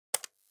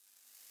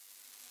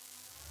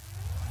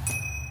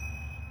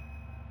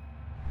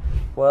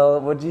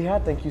Well,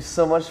 Wajiha, thank you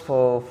so much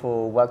for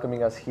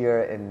welcoming us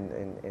here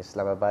in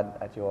Islamabad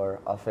at your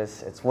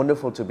office. It's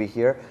wonderful to be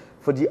here.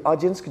 For the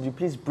audience, could you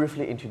please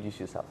briefly introduce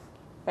yourself?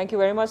 Thank you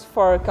very much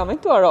for coming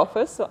to our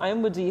office. So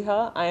I'm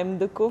Wajiha. I'm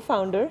the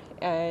co-founder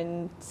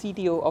and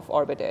CTO of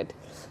Orbid-Ed.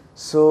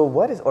 So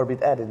what is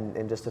Orbid-Ed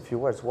in just a few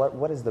words?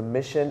 What is the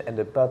mission and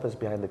the purpose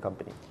behind the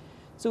company?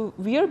 So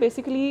we are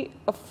basically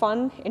a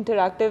fun,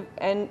 interactive,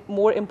 and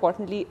more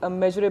importantly, a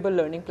measurable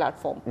learning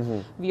platform.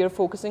 We are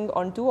focusing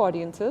on two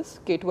audiences,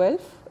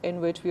 K-12,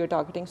 in which we are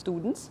targeting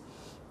students,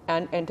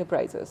 and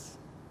enterprises.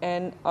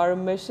 And our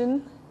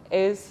mission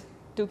is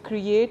to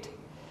create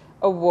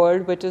a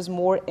world which is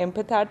more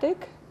empathetic.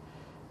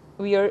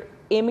 We are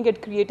aiming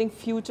at creating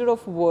future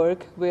of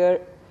work where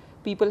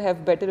people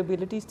have better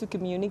abilities to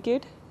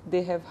communicate,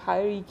 they have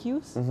higher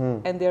EQs,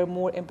 and they are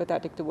more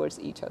empathetic towards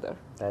each other.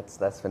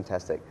 That's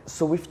fantastic.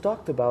 So we've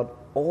talked about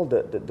all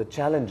the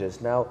challenges.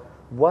 Now,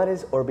 what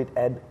is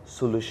Orbid-Ed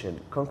solution?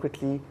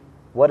 Concretely,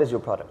 what is your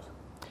product?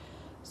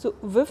 So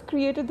we've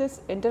created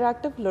this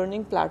interactive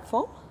learning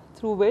platform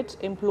through which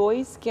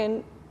employees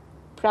can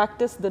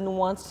practice the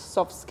nuanced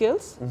soft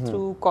skills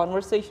through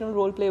conversational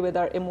role play with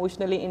our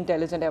emotionally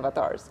intelligent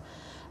avatars.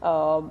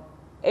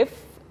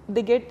 If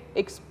they get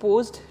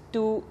exposed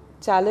to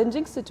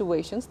challenging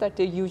situations that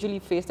they usually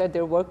face at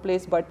their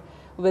workplace, but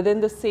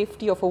within the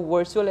safety of a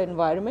virtual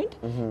environment,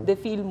 they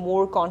feel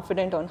more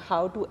confident on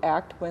how to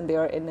act when they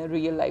are in a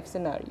real life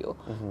scenario.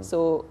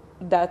 So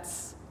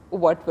that's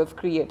what we've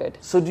created.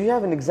 So do you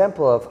have an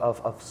example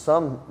of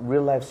some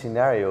real life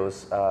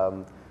scenarios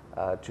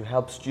to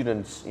help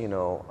students,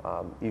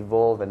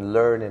 evolve and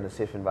learn in a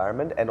safe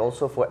environment, and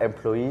also for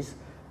employees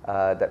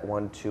that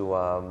want to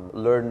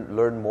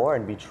learn more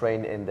and be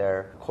trained in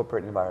their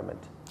corporate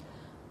environment?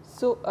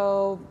 So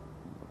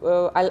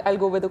I'll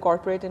go with the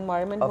corporate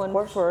environment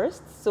one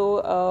first.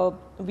 So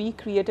we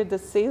created the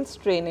sales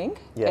training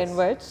in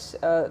which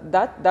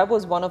that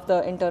was one of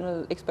the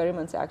internal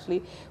experiments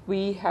actually.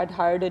 We had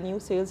hired a new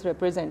sales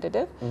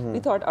representative. We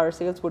thought our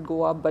sales would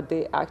go up, but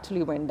they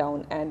actually went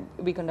down, and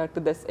we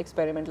conducted this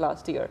experiment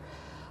last year.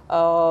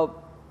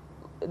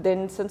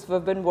 Then since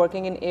we've been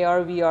working in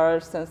AR,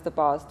 VR since the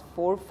past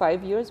 4 or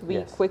 5 years,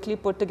 we quickly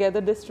put together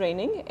this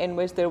training in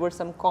which there were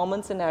some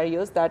common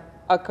scenarios that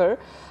occur.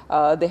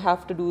 They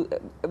have to do,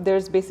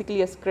 there's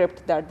basically a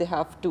script that they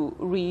have to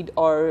read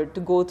or to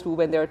go through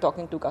when they're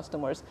talking to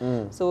customers.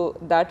 So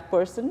that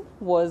person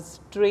was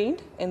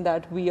trained in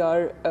that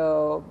VR,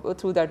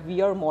 through that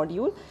VR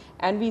module,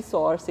 and we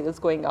saw our sales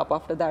going up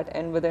after that.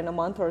 And within a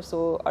month or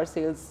so, our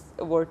sales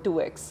were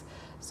 2x.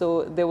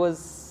 So there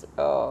was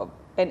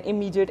an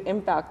immediate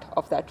impact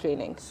of that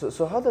training.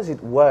 So how does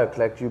it work?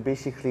 Like you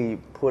basically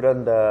put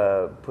on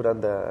the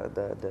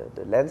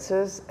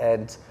lenses,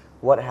 and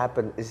what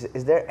happened?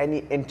 Is there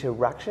any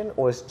interaction,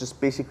 or is just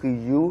basically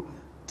you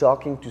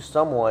talking to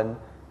someone,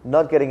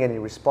 not getting any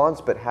response,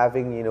 but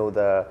having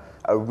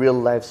a real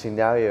life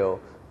scenario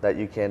that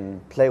you can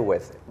play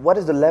with? What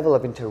is the level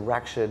of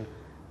interaction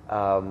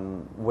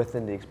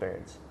within the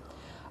experience?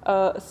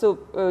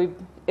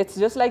 It's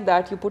just like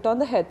that. You put on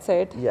the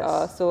headset.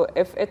 So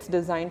if it's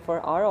designed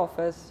for our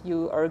office,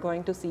 you are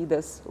going to see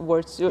this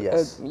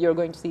you're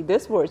going to see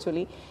this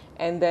virtually,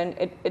 and then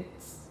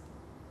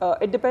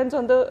it depends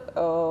on the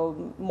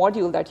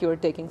module that you're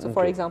taking. So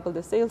for example,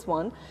 the sales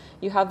one,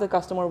 you have the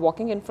customer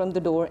walking in from the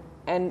door,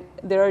 and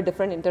there are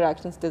different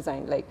interactions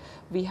designed. Like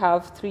we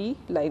have three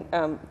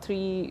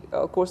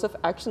course of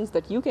actions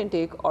that you can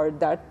take or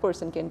that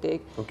person can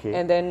take.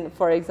 And then,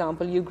 for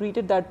example, you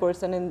greeted that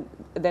person and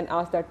then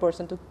asked that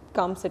person to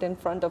come sit in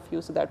front of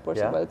you, so that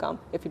person will come.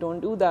 If you don't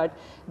do that,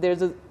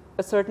 there's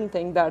a certain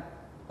thing that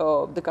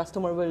the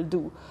customer will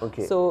do.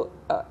 So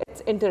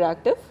it's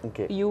interactive.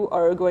 You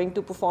are going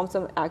to perform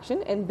some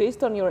action, and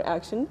based on your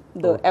action,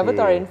 the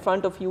avatar in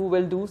front of you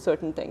will do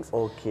certain things.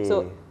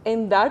 So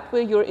in that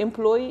way, your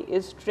employee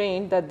is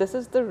trained that this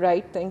is the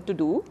right thing to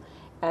do,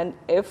 and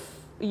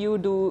if you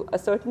do a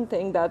certain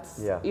thing,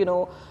 that's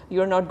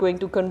you're not going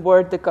to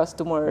convert the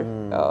customer.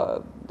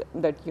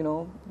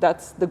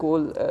 That's the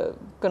goal,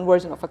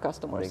 conversion of a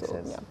customer.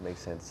 Makes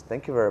sense.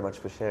 Thank you very much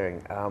for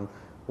sharing.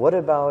 What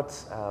about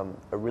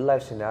a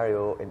real-life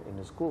scenario in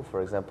a school,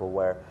 for example,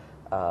 where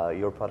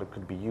your product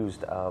could be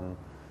used?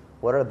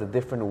 What are the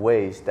different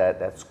ways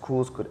that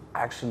schools could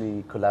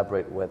actually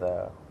collaborate with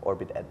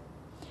Orbid-Ed?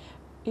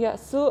 Yeah,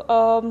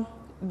 so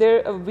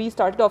we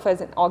started off as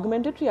an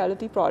augmented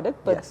reality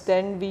product, but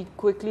then we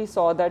quickly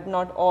saw that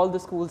not all the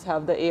schools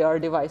have the AR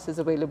devices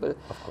available.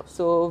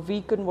 So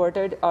we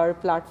converted our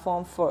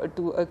platform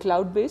to a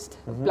cloud-based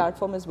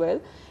platform as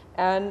well.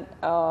 And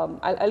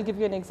I'll give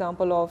you an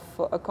example of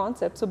a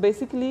concept. So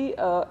basically,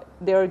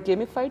 there are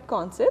gamified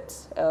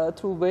concepts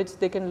through which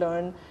they can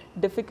learn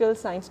difficult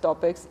science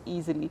topics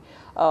easily.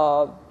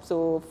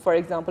 So for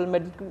example,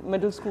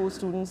 middle school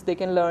students, they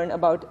can learn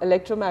about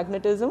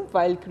electromagnetism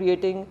while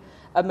creating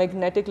a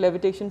magnetic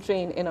levitation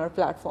train in our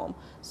platform.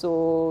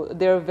 So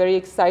they're very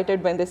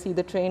excited when they see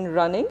the train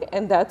running,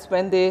 and that's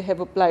when they have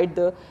applied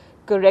the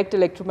correct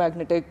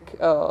electromagnetic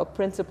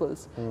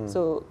principles.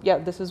 So yeah,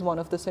 this is one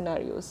of the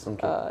scenarios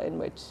in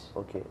which.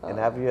 Okay. And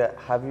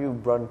have you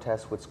run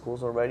tests with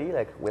schools already?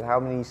 Like, with how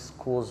many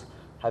schools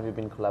have you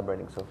been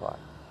collaborating so far?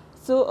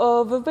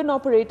 So we've been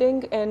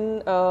operating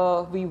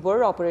we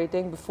were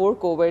operating before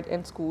COVID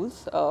in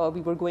schools.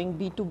 We were going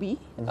B2B.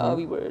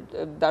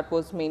 That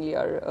was mainly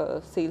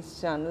our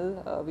sales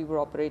channel. We were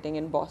operating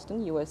in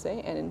Boston,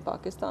 USA, and in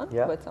Pakistan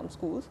with some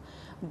schools.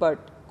 But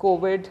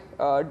COVID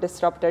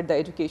disrupted the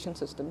education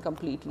system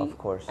completely. Of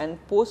course. And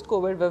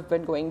post-COVID, we've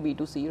been going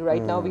B2C.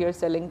 Right now, we are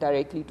selling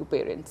directly to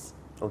parents.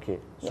 Okay.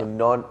 So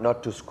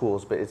not to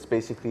schools, but it's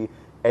basically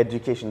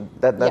education.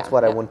 That's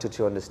what I wanted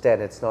to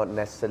understand. It's not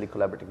necessarily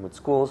collaborating with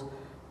schools,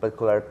 but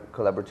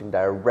collaborating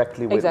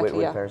directly with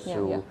parents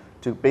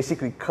to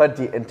basically cut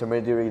the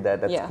intermediary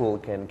that school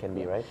can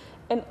be, right?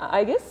 And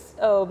I guess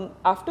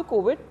after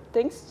COVID,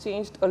 things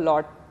changed a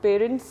lot.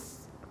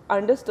 Parents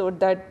understood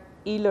that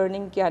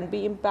e-learning can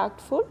be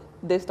impactful.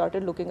 They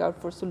started looking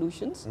out for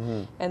solutions,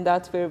 and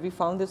that's where we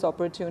found this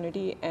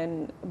opportunity,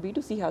 and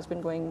B2C has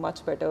been going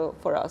much better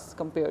for us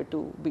compared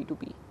to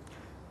B2B.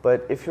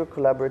 But if you're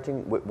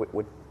collaborating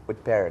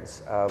with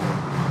parents,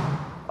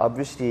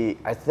 obviously,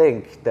 I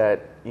think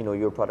that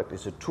your product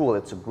is a tool.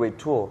 It's a great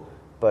tool,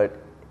 but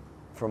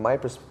from my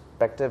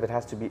perspective, it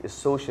has to be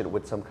associated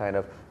with some kind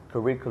of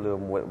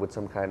curriculum, with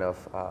some kind of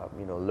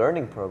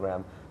learning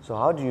program. So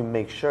how do you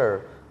make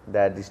sure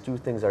that these two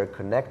things are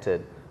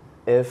connected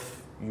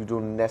if you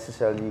don't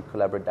necessarily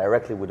collaborate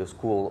directly with a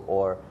school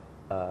or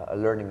a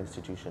learning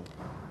institution?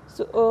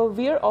 So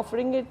we are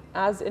offering it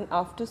as an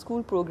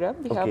after-school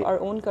program. We have our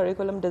own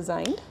curriculum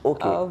designed,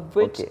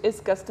 which is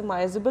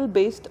customizable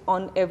based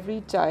on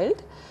every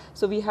child.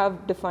 So we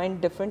have defined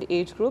different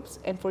age groups,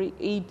 and for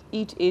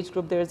each age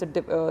group, there is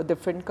a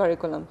different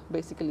curriculum,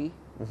 basically.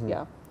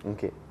 Yeah.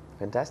 Okay,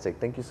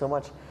 fantastic. Thank you so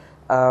much.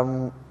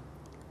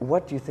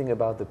 What do you think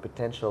about the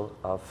potential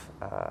of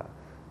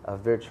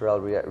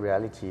virtual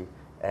reality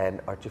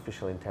and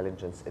artificial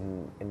intelligence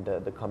in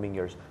the coming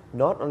years,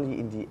 not only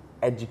in the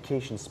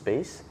education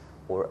space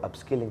or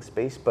upskilling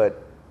space,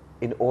 but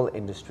in all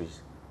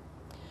industries?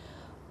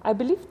 I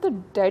believe the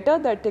data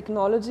that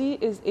technology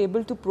is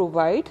able to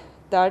provide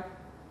that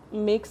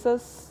makes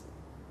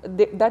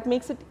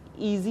it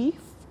easy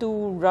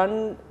to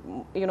run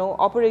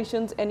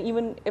operations. And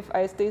even if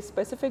I stay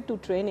specific to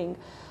training,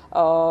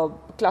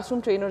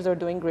 classroom trainers are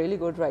doing really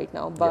good right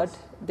now, but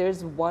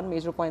there's one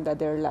major point that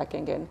they're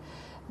lacking in.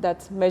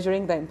 That's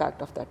measuring the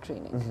impact of that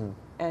training.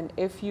 And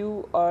if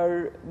you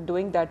are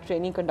doing that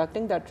training,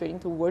 conducting that training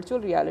through virtual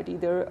reality,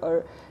 there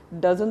are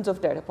dozens of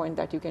data points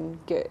that you can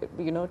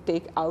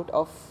take out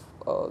of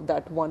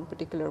that one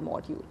particular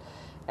module.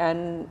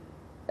 And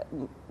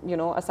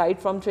aside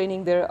from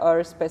training, there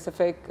are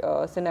specific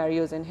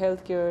scenarios in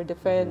healthcare,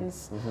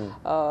 defense.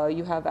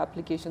 You have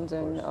applications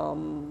in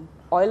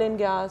oil and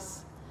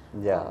gas.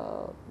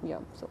 So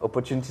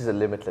opportunities are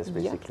limitless,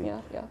 basically.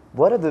 Yeah.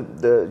 What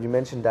are you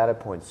mentioned data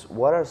points.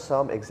 What are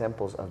some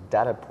examples of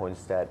data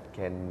points that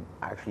can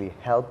actually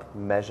help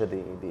measure the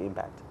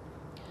impact?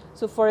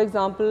 So, for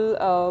example,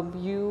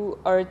 you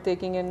are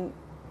taking in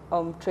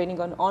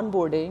training on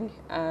onboarding,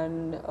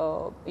 and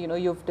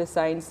you've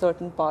designed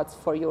certain paths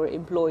for your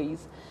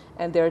employees,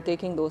 and they're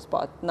taking those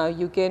paths. Now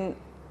you can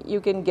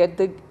get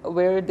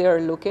where they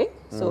are looking.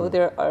 So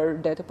there are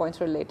data points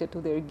related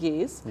to their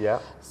gaze.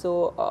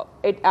 So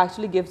it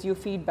actually gives you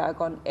feedback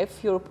on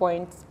if your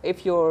paths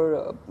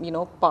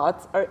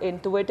are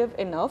intuitive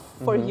enough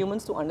for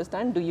humans to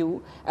understand. Do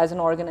you, as an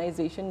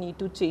organization, need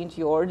to change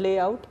your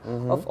layout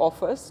of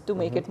office to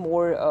make it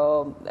more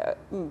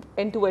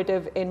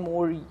intuitive and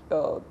more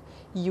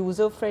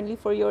user friendly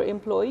for your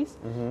employees?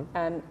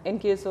 And in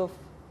case of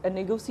a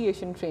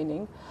negotiation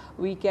training,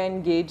 we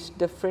can gauge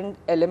different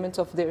elements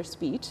of their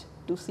speech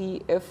to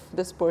see if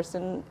this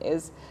person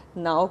is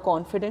now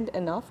confident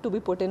enough to be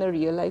put in a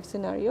real life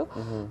scenario.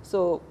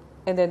 So,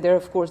 and then there are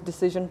of course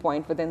decision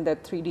point within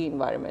that 3D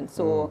environment.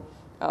 So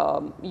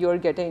you're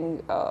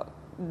getting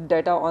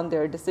data on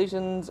their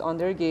decisions, on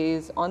their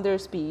gaze, on their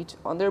speech,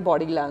 on their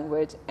body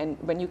language, and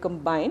when you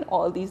combine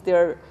all these,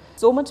 they're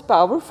so much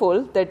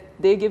powerful that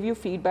they give you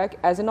feedback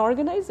as an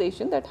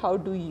organization that how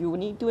do you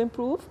need to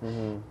improve.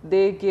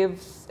 They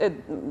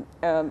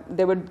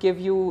would give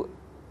you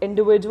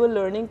individual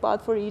learning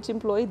path for each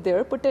employee,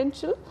 their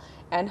potential,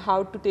 and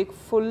how to take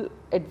full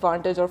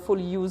advantage or full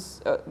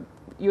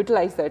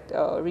utilize that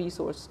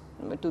resource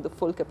to the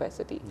full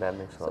capacity. That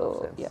makes a lot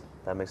of sense. Yeah.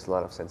 That makes a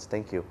lot of sense.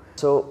 Thank you.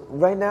 So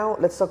right now,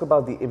 let's talk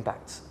about the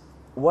impacts.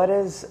 What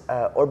is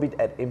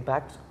Orbid-Ed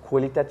impact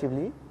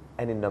qualitatively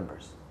and in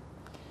numbers?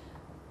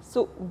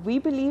 So we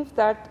believe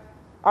that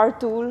our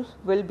tool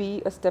will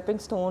be a stepping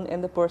stone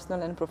in the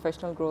personal and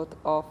professional growth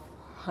of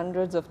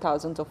hundreds of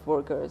thousands of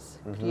workers,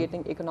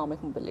 creating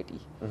economic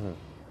mobility.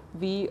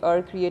 We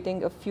are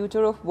creating a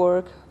future of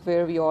work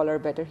where we all are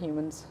better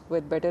humans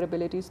with better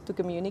abilities to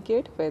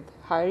communicate, with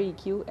higher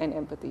EQ and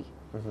empathy.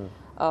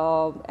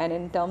 And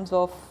in terms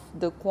of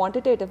the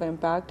quantitative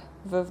impact,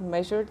 we've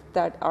measured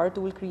that our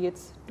tool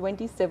creates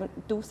 27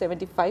 to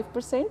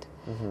 75%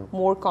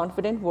 more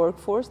confident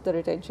workforce. The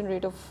retention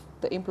rate of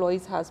the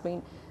employees has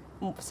been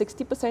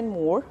 60%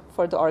 more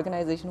for the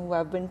organization who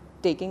have been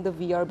taking the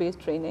VR-based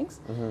trainings.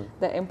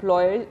 The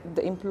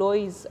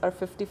employees are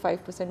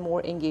 55%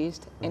 more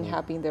engaged and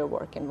happy in their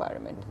work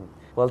environment.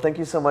 Well, thank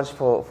you so much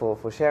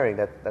for sharing.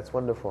 That's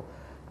wonderful.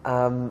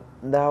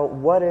 Now,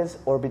 what is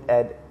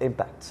Orbid-Ed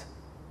impact,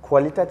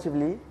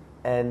 qualitatively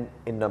and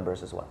in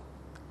numbers as well?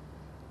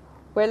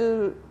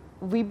 Well,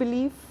 we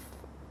believe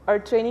our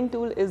training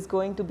tool is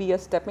going to be a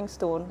stepping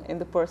stone in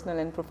the personal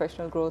and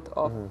professional growth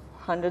of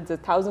hundreds of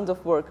thousands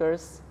of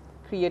workers,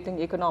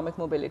 creating economic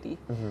mobility.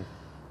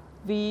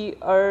 We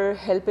are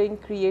helping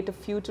create a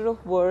future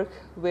of work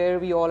where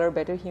we all are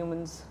better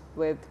humans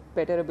with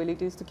better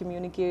abilities to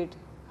communicate,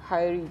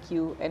 higher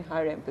EQ, and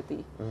higher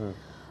empathy.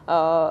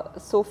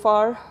 So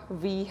far,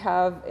 we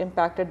have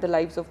impacted the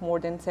lives of more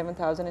than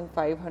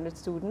 7,500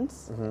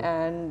 students,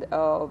 and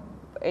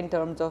in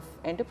terms of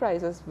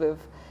enterprises, we've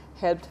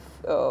helped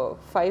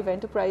 5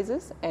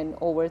 enterprises and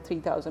over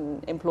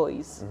 3,000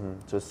 employees.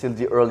 So still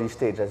the early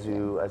stage, as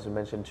you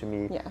mentioned to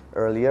me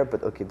earlier.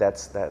 But okay,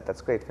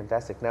 that's great,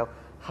 fantastic. Now,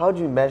 how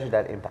do you measure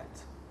that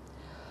impact?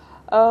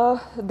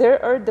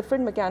 There are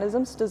different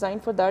mechanisms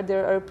designed for that.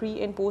 There are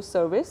pre and post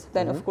service.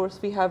 Then, of course,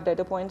 we have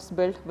data points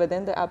built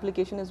within the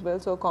application as well.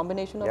 So a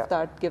combination of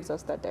that gives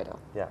us that data.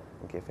 Yeah.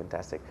 Okay.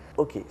 Fantastic.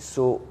 Okay.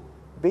 So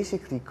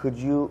basically, could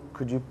you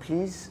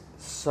please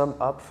sum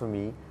up for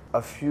me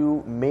a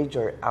few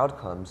major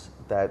outcomes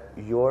that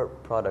your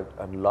product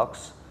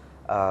unlocks,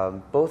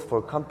 both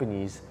for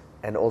companies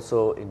and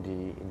also in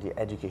the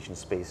education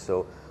space?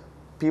 So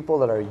people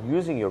that are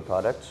using your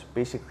product,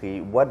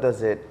 basically, what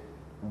does it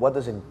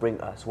bring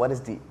us? What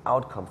is the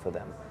outcome for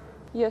them?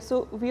 Yeah,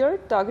 so we are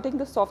targeting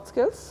the soft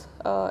skills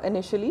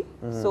initially.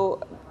 So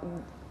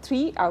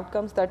 3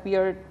 outcomes that we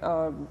are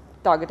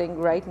targeting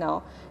right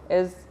now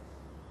is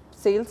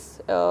sales.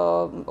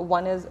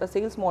 One is a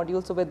sales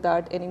module, so with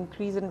that an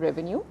increase in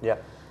revenue. Yeah.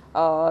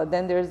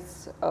 Then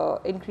there's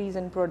increase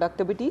in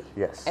productivity.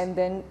 Yes. And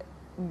then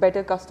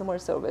better customer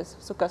service.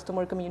 So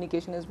customer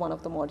communication is one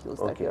of the modules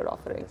that we are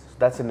offering. So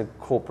that's in a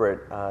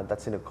corporate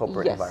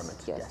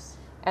environment. Yes.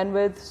 And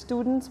with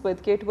students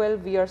with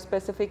K-12, we are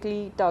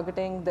specifically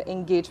targeting the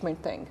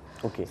engagement thing.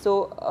 Okay.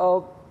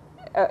 So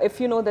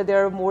if you know that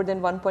there are more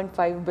than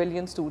 1.5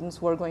 billion students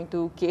who are going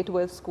to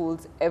K-12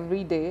 schools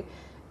every day,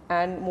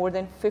 and more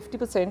than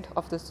 50%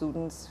 of the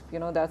students,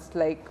 that's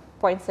like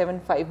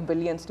 0.75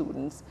 billion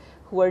students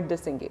who are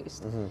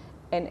disengaged.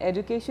 And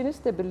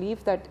educationists, they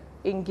believe that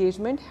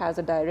engagement has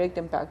a direct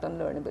impact on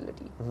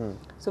learnability.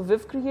 So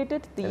we've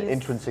created these... And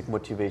intrinsic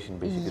motivation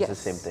basically is the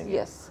same thing.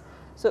 Yes.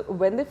 So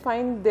when they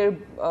find their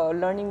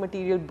learning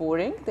material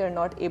boring, they're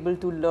not able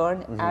to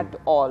learn at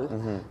all.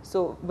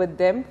 So with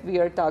them, we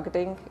are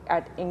targeting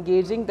at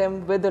engaging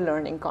them with the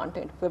learning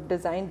content. We've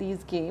designed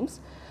these games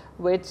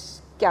which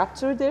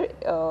capture their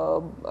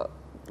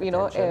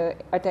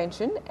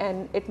attention,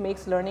 and it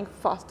makes learning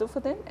faster for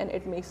them, and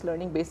it makes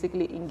learning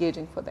basically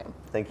engaging for them.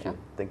 Thank you.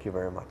 Thank you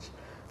very much.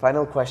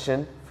 Final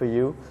question for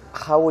you.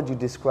 How would you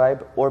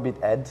describe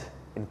Orbid-Ed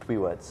in 3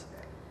 words?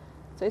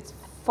 So it's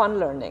fun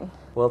learning.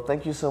 Well,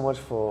 thank you so much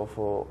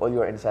for all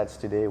your insights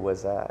today. It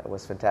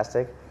was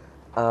fantastic.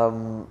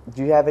 Do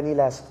you have any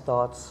last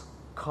thoughts,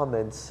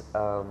 comments,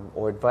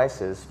 or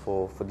advices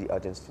for the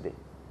audience today?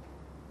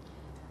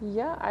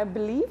 Yeah, I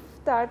believe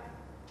that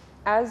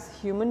as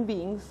human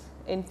beings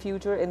in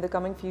the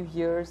coming few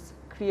years,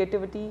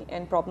 creativity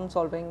and problem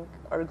solving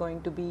are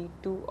going to be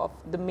 2 of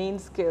the main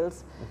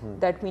skills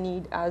that we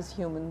need as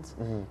humans.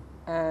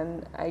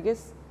 And I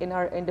guess in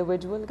our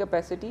individual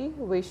capacity,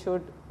 we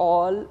should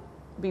all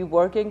be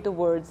working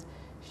towards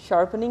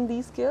sharpening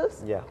these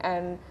skills,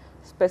 and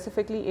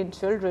specifically in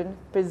children,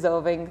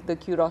 preserving the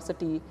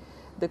curiosity,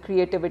 the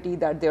creativity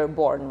that they're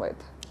born with.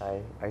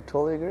 I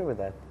totally agree with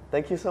that.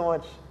 Thank you so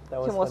much.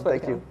 That was fun.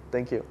 Thank you.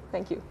 Thank you.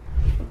 Thank you.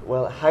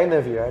 Well, hi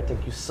Navera.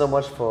 Thank you so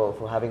much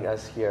for having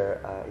us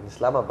here in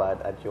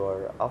Islamabad at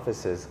your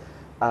offices.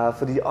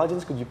 For the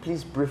audience, could you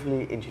please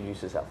briefly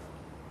introduce yourself?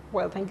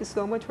 Well, thank you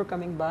so much for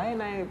coming by,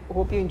 and I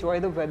hope you enjoy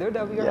the weather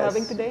that we are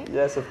having today.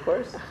 Yes, of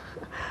course.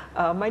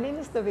 My name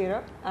is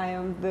Navera. I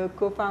am the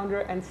co-founder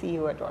and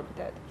CEO at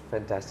Orbid-Ed.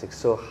 Fantastic.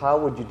 So how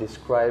would you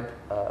describe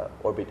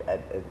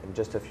Orbid-Ed in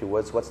just a few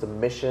words? What's the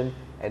mission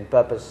and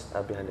purpose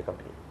behind the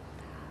company?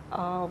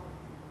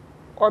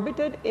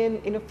 Orbid-Ed,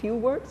 in a few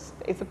words,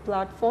 is a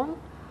platform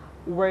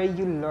where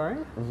you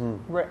learn,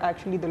 where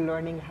actually the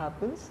learning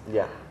happens.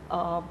 Yeah.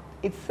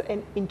 It's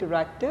an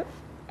interactive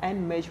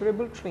and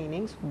measurable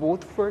trainings,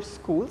 both for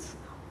schools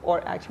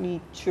or actually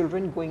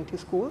children going to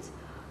schools,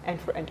 and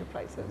for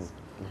enterprises.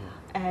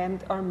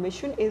 And our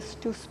mission is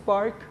to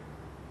spark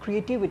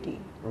creativity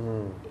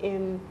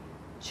in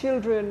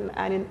children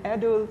and in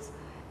adults,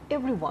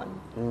 everyone,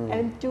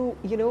 and to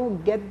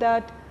get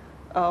that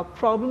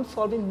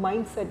problem-solving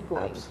mindset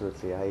going.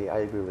 Absolutely, I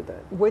agree with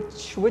that.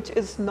 Which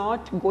is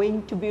not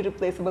going to be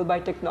replaceable by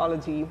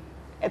technology,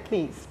 at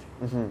least.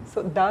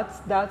 So that's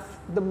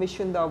the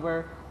mission that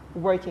we're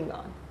working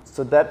on.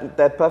 So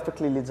that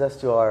perfectly leads us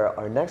to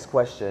our next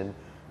question.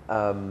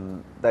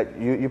 That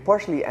you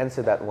partially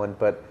answered that one,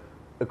 but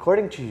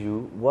according to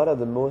you, what are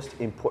the most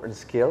important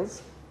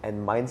skills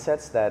and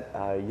mindsets that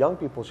young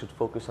people should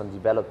focus on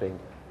developing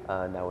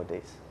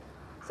nowadays?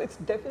 So it's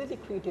definitely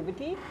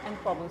creativity and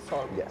problem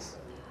solving. Yes.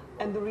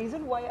 And the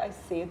reason why I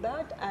say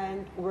that,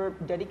 and we're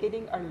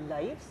dedicating our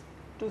lives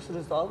to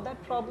resolve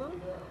that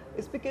problem,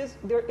 is because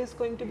there is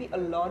going to be a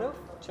lot of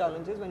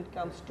challenges when it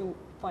comes to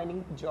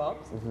finding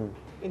jobs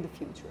in the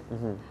future.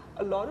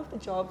 A lot of the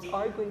jobs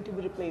are going to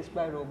be replaced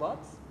by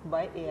robots,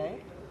 by AI.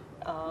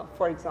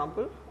 For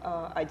example,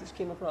 I just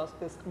came across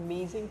this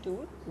amazing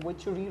tool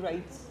which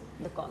rewrites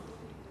the content.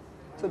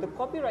 So the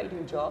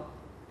copywriting job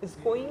is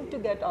going to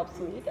get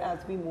obsolete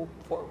as we move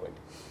forward.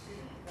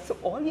 So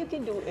all you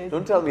can do is...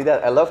 Don't tell me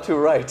that. I love to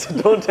write.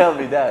 Don't tell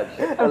me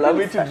that. Allow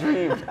me to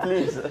dream,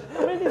 please.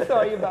 I'm really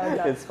sorry about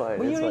that. It's fine.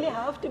 But you really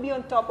have to be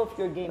on top of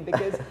your game,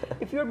 because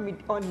if you're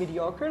on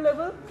mediocre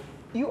level,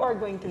 you are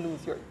going to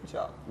lose your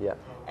job. Yeah.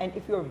 And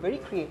if you're very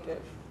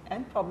creative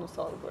and problem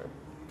solver,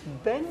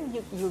 then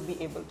you'll be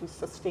able to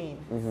sustain,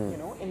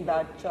 in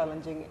that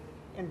challenging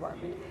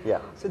environment. Yeah.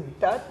 So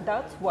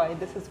that's why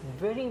this is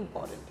very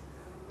important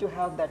to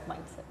have that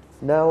mindset.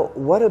 Now,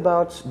 what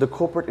about the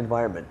corporate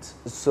environment?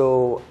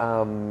 So,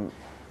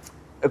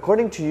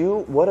 according to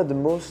you, what are the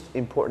most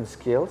important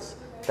skills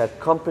that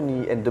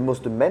company, and the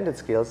most demanded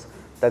skills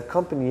that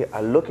company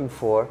are looking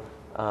for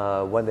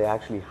when they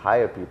actually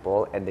hire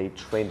people and they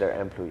train their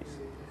employees?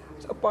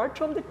 So apart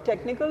from the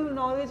technical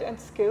knowledge and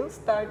skills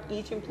that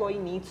each employee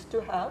needs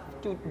to have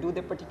to do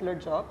their particular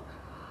job,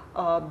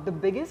 the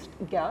biggest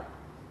gap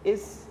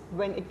is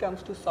when it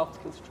comes to soft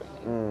skills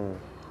training.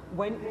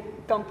 When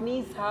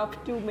companies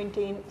have to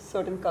maintain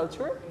certain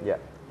culture,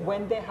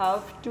 when they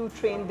have to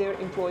train their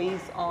employees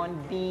on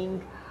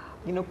being,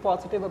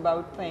 positive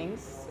about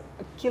things,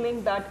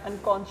 killing that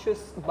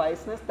unconscious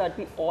biasness that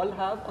we all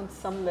have on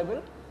some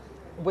level,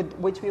 with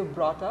which we have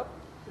brought up,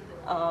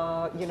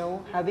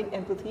 having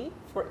empathy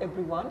for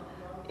everyone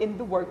in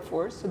the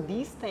workforce. So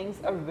these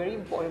things are very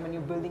important when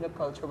you're building a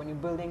culture, when you're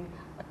building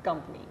a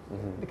company,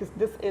 because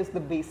this is the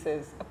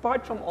basis,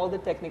 apart from all the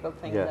technical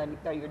things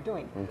that you're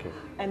doing. Okay.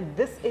 And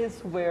this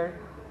is where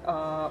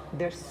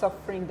they're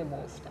suffering the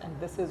most, and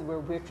this is where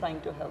we're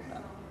trying to help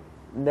them.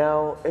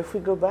 Now, if we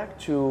go back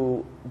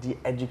to the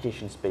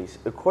education space,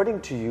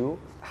 according to you,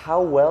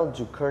 how well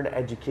do current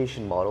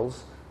education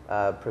models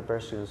prepare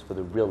students for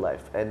the real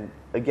life? And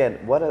again,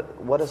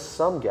 what are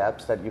some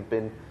gaps that you've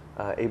been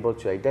able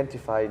to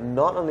identify,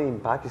 not only in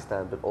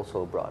Pakistan, but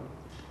also abroad?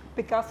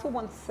 Picasso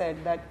once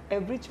said that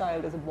every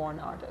child is a born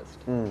artist.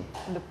 And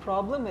the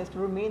problem is to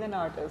remain an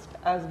artist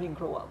as we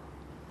grow up.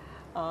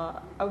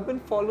 I've been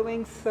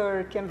following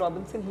Sir Ken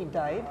Robinson. He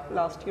died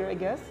last year, I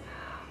guess.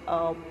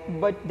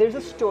 But there's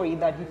a story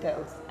that he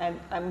tells, and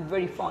I'm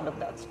very fond of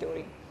that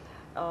story.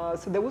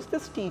 So there was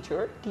this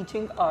teacher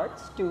teaching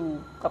arts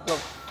to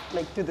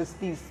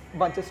these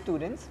bunch of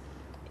students,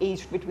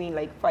 aged between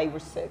 5 or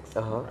 6,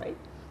 right?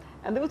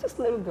 And there was this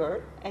little girl,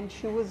 and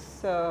she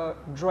was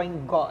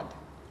drawing God,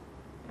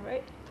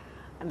 right?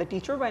 And the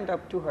teacher went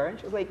up to her, and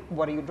she was like,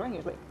 "What are you drawing?" She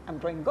was like, "I'm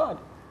drawing God.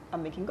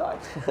 I'm making God."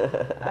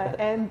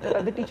 And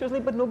the teacher was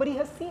like, "But nobody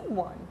has seen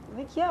one." I'm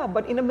like, "Yeah,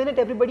 but in a minute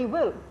everybody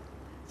will."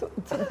 So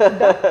that's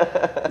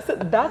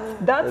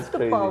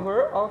the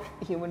power of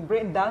human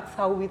brain. That's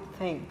how we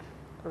think,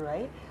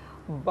 right?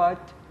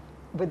 But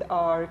with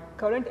our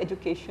current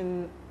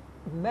education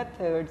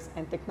methods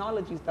and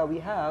technologies that we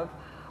have,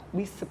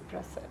 we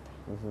suppress it.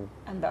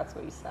 And that's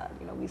very sad.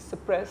 We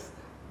suppress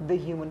the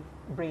human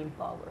brain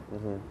power.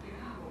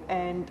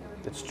 And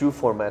it's too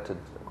formatted,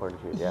 according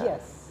to you. Yeah.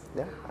 Yes.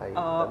 Yeah,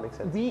 that makes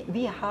sense.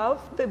 We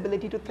have the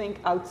ability to think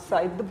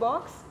outside the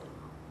box,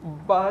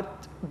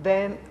 but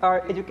then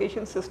our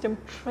education system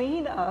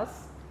train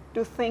us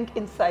to think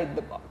inside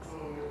the box.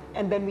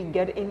 And then we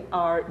get in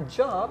our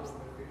jobs,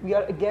 we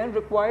are again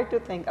required to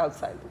think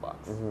outside the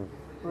box,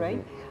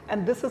 right?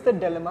 And this is the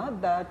dilemma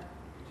that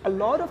a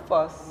lot of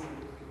us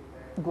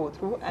go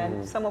through,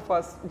 and some of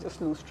us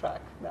just lose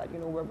track that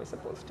where we're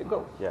supposed to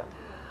go. Yeah.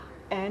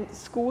 And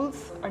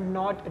schools are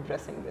not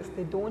addressing this.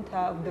 They don't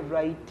have the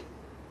right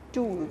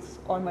tools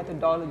or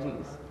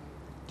methodologies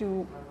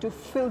to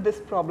fill this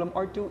problem,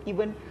 or to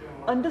even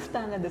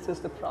understand that this is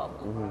the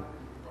problem.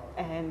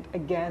 And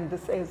again,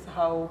 this is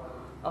how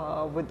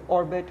with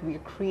Orbit we are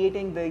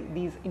creating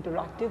these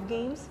interactive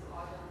games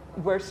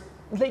where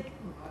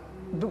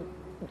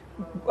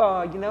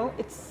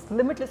it's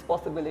limitless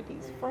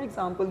possibilities. For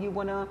example, you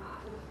want to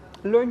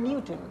learn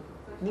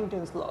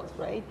Newton's laws,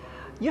 right?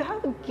 You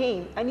have a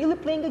game, and you'll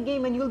be playing a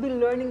game, and you'll be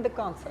learning the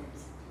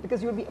concepts,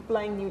 because you'll be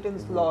applying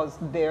Newton's laws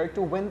there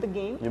to win the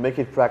game. You make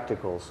it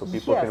practical, so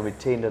people can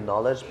retain the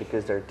knowledge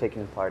because they're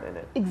taking part in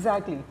it.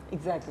 Exactly.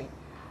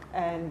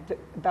 And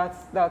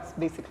that's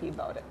basically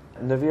about it.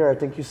 Navera,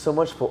 thank you so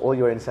much for all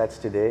your insights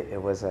today.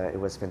 It was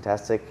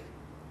fantastic.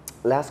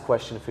 Last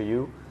question for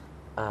you.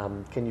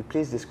 Can you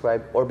please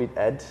describe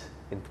Orbid-Ed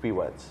in 3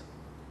 words?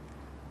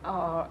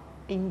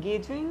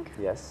 engaging,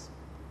 yes,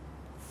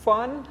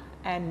 fun,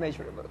 and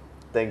measurable.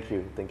 Thank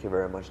you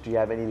very much. Do you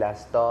have any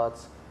last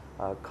thoughts,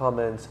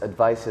 comments,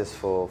 advices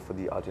for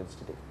the audience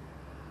today?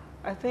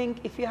 I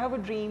think if you have a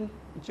dream,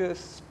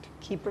 just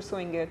keep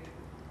pursuing it,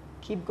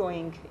 keep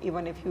going,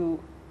 even if you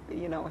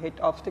hit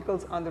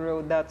obstacles on the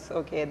road. That's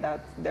okay.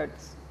 They're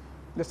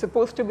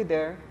supposed to be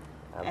there.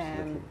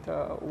 Absolutely.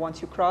 And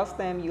once you cross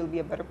them, you'll be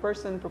a better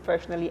person,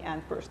 professionally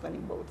and personally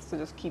both. So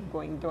just keep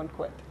going, don't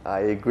quit. I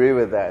agree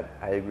with that.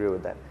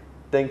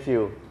 Thank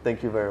you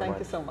very much. Thank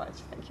you so much.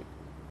 Thank you.